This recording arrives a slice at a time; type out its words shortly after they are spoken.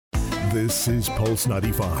This is Pulse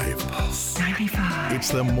 95. Pulse 95. It's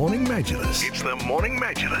the Morning Majlis. It's the Morning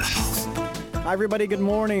Majlis. Hi everybody, good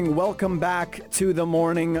morning. Welcome back to the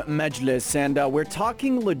Morning Majlis. And we're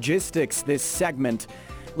talking logistics this segment.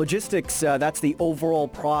 Logistics, that's the overall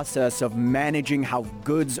process of managing how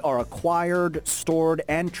goods are acquired, stored,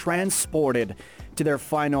 and transported to their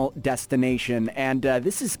final destination. And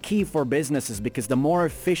this is key for businesses because the more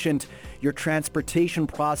efficient your transportation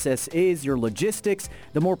process is, your logistics,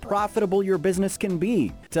 the more profitable your business can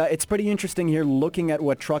be. It's pretty interesting here looking at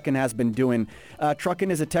what Truckin has been doing.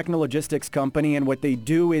 Truckin is a technologistics company, and what they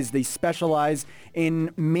do is they specialize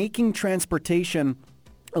in making transportation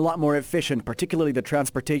a lot more efficient, particularly the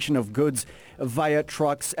transportation of goods via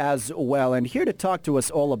trucks as well. And here to talk to us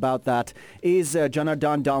all about that is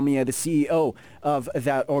Janardhan Dalmia, the CEO of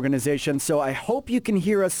that organization. So I hope you can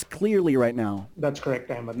hear us clearly right now. That's correct,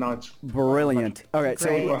 Ahmed. Now it's brilliant. All right.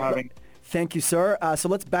 Great. So thank you, sir. So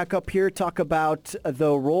let's back up here, talk about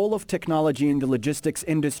the role of technology in the logistics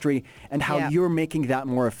industry and how you're making that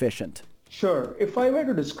more efficient. Sure. If I were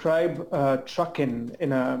to describe Truckin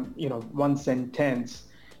in a one sentence,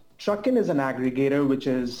 Truckin is an aggregator which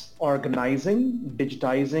is organizing,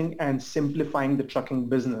 digitizing, and simplifying the trucking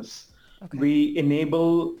business. Okay. We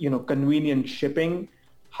enable, convenient shipping,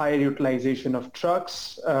 higher utilization of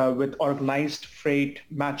trucks with organized freight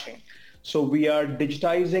matching. So we are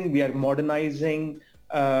digitizing, we are modernizing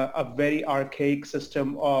a very archaic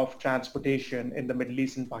system of transportation in the Middle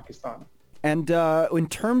East and Pakistan. And in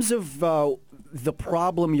terms of the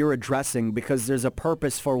problem you're addressing, because there's a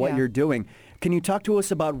purpose for what you're doing, can you talk to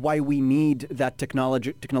us about why we need that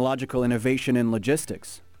technological innovation in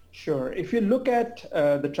logistics? Sure. If you look at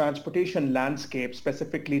the transportation landscape,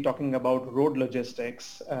 specifically talking about road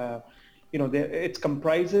logistics, it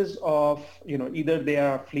comprises of, either they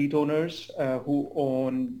are fleet owners who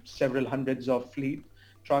own several hundreds of fleet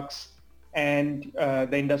trucks, and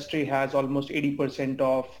the industry has almost 80%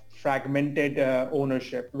 of fragmented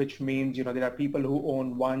ownership, which means, there are people who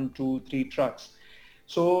own 1, 2, 3 trucks.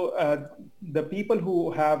 So the people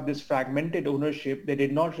who have this fragmented ownership, they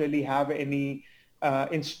did not really have any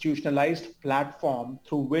institutionalized platform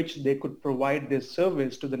through which they could provide this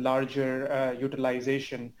service to the larger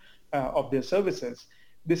utilization of their services.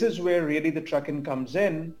 This is where really the Truckin comes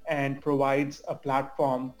in and provides a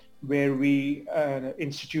platform where we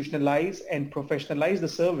institutionalize and professionalize the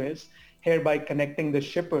service, hereby connecting the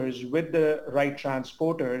shippers with the right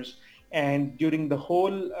transporters. And during the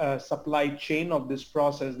whole supply chain of this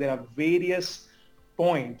process, there are various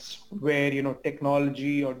points where,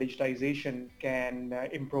 technology or digitization can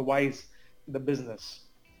improvise the business.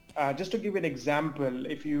 Just to give an example,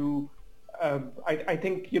 if you, I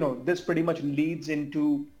think, this pretty much leads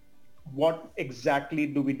into what exactly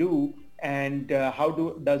do we do and how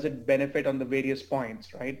does it benefit on the various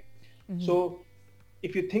points, right? Mm-hmm. So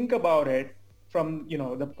if you think about it, from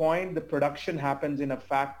the point the production happens in a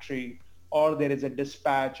factory, or there is a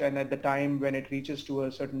dispatch, and at the time when it reaches to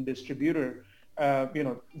a certain distributor,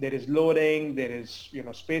 there is loading, there is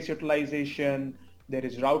space utilization, there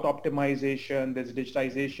is route optimization, there's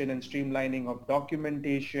digitization and streamlining of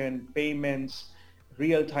documentation, payments,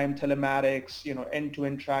 real-time telematics,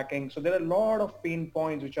 end-to-end tracking. So there are a lot of pain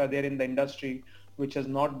points which are there in the industry, which has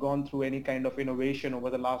not gone through any kind of innovation over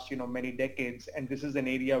the last, many decades. And this is an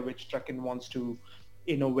area which Truckin wants to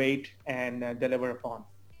innovate and deliver upon.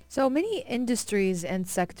 So many industries and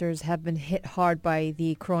sectors have been hit hard by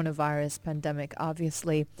the coronavirus pandemic,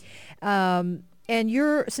 obviously. And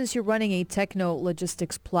since you're running a techno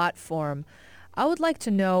logistics platform, I would like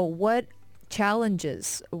to know what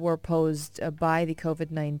challenges were posed by the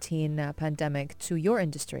COVID-19 pandemic to your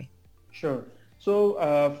industry. Sure.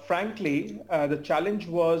 So frankly, the challenge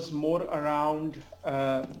was more around,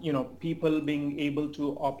 people being able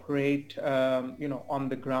to operate, on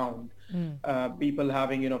the ground. People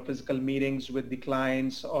having, physical meetings with the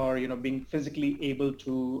clients, or, being physically able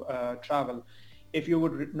to travel. If you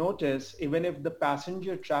would notice, even if the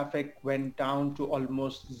passenger traffic went down to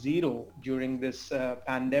almost zero during this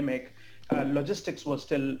pandemic, logistics was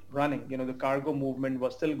still running. The cargo movement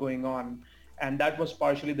was still going on. And that was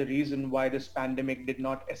partially the reason why this pandemic did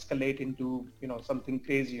not escalate into, something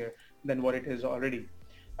crazier than what it is already.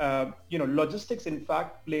 Logistics, in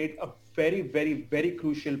fact, played a very, very, very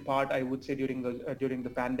crucial part, I would say, during the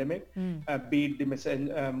pandemic, be it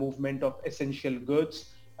the movement of essential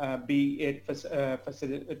goods, be it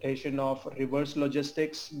facilitation of reverse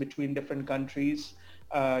logistics between different countries,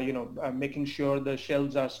 making sure the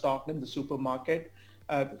shelves are stocked in the supermarket.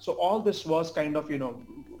 So all this was kind of,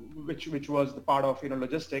 which was the part of,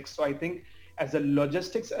 logistics. So I think as a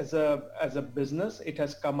logistics, as a business, it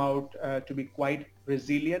has come out to be quite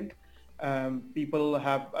resilient. People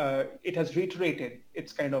have, it has reiterated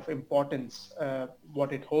its kind of importance,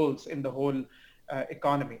 what it holds in the whole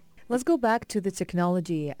economy. Let's go back to the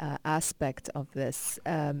technology aspect of this.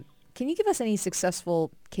 Can you give us any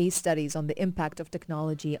successful case studies on the impact of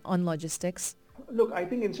technology on logistics? Look, I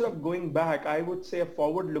think instead of going back, I would say a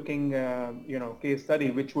forward-looking, case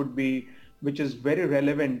study, which is very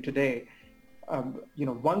relevant today.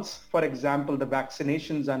 Once, for example, the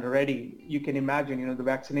vaccinations are ready, you can imagine, the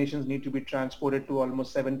vaccinations need to be transported to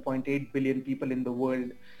almost 7.8 billion people in the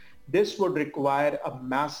world. This would require a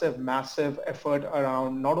massive, massive effort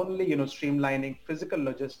around not only, streamlining physical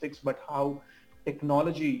logistics, but how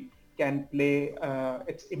technology can play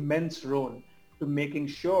its immense role to making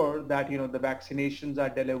sure that, the vaccinations are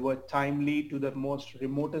delivered timely to the most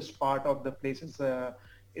remotest part of the places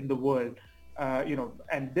in the world.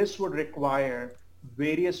 And this would require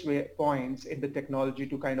various points in the technology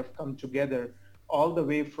to kind of come together, all the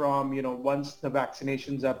way from, once the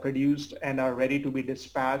vaccinations are produced and are ready to be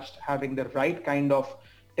dispatched, having the right kind of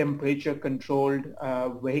temperature controlled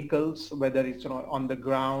vehicles, whether it's on the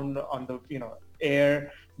ground, on the,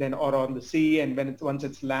 air, then or on the sea, and once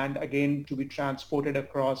it's land, again, to be transported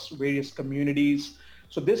across various communities.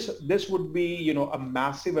 So this would be, a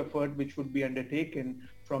massive effort which would be undertaken,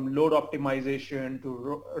 from load optimization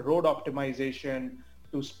to road optimization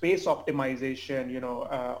to space optimization,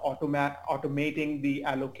 automating the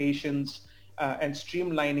allocations and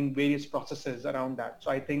streamlining various processes around that. So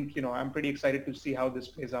I think, I'm pretty excited to see how this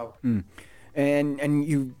plays out. And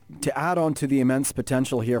you, to add on to the immense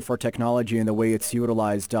potential here for technology and the way it's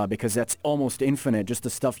utilized, because that's almost infinite, just the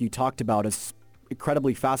stuff you talked about is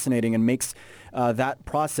incredibly fascinating and makes that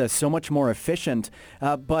process so much more efficient.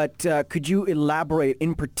 But could you elaborate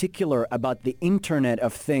in particular about the Internet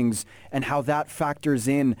of Things and how that factors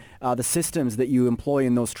in the systems that you employ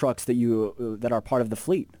in those trucks that are part of the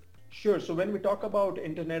fleet? Sure. So when we talk about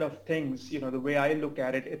Internet of Things, the way I look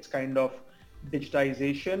at it, it's kind of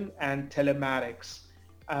digitization and telematics.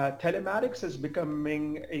 Telematics is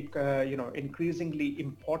becoming increasingly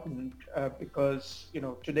important because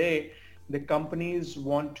today the companies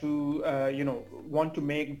want to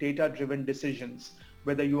make data-driven decisions.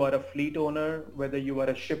 Whether you are a fleet owner, whether you are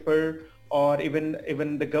a shipper, or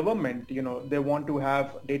even the government, they want to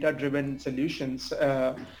have data-driven solutions,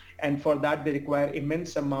 and for that they require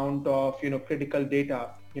immense amount of critical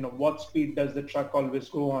data. What speed does the truck always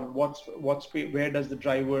go on? What speed? Where does the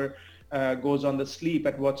driver goes on the sleep?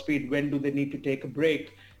 At what speed? When do they need to take a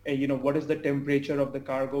break? What is the temperature of the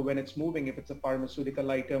cargo when it's moving, if it's a pharmaceutical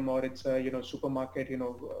item or it's a supermarket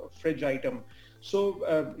fridge item. So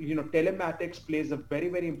telematics plays a very,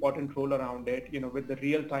 very important role around it, with the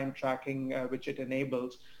real-time tracking which it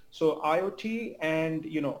enables. So IoT and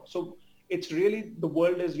so it's really, the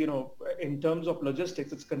world is in terms of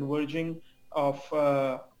logistics, it's converging of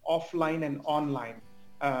offline and online.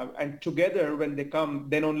 And together, when they come,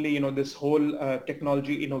 then only this whole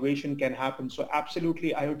technology innovation can happen. So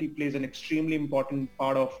absolutely, IoT plays an extremely important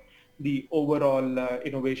part of the overall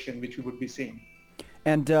innovation which we would be seeing.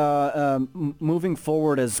 And moving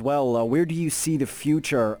forward as well, where do you see the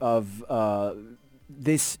future of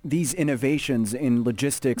these innovations in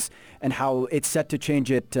logistics and how it's set to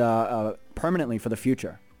change it permanently for the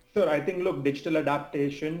future? Sure. I think, look, digital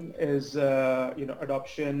adaptation is,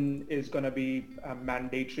 adoption is going to be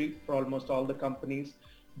mandatory for almost all the companies.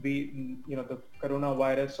 The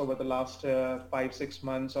coronavirus over the last 5-6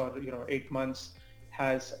 months or, 8 months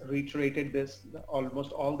has reiterated this.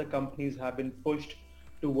 Almost all the companies have been pushed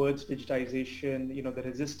towards digitization. The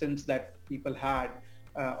resistance that people had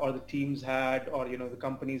or the teams had or, the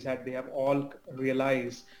companies had, they have all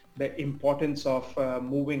realized the importance of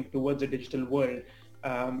moving towards a digital world.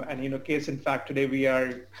 And case in fact, today we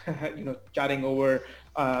are chatting over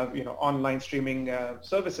online streaming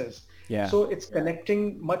services. Yeah. So it's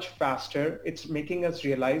connecting much faster. It's making us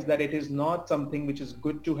realize that it is not something which is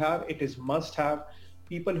good to have. It is must have.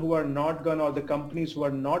 People who are not going, or the companies who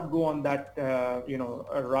are not go on that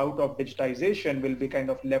a route of digitization will be kind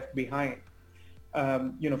of left behind.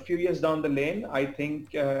 Few years down the lane, I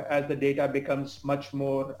think as the data becomes much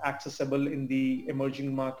more accessible in the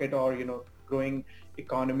emerging market or growing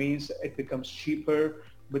economies, it becomes cheaper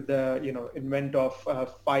with the invent of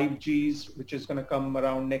 5Gs, which is going to come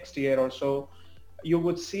around next year or so. You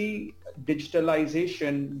would see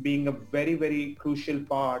digitalization being a very, very crucial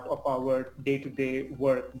part of our day-to-day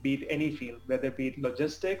work, be it any field, whether be it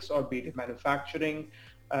logistics or be it manufacturing,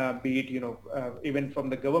 be it even from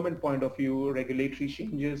the government point of view, regulatory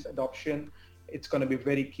changes, adoption. It's going to be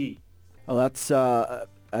very key. Well, that's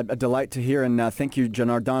A delight to hear, and thank you,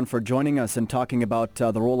 Janardhan, for joining us and talking about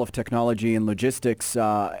the role of technology in logistics.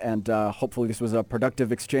 And hopefully this was a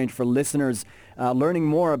productive exchange for listeners learning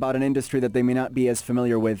more about an industry that they may not be as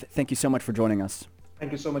familiar with. Thank you so much for joining us.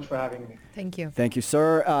 Thank you so much for having me. Thank you. Thank you,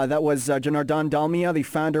 sir. That was Janardhan Dalmia, the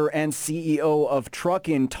founder and CEO of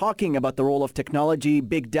Truckin, talking about the role of technology,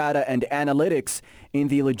 big data, and analytics in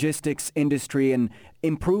the logistics industry and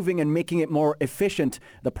improving and making it more efficient,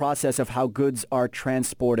 the process of how goods are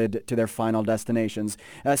transported to their final destinations.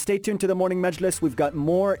 Stay tuned to the Morning Majlis. We've got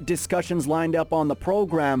more discussions lined up on the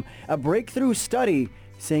program. A breakthrough study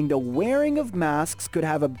saying the wearing of masks could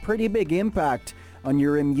have a pretty big impact on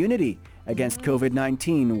your immunity against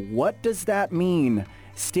COVID-19. What does that mean?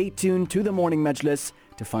 Stay tuned to the Morning Majlis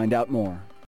to find out more.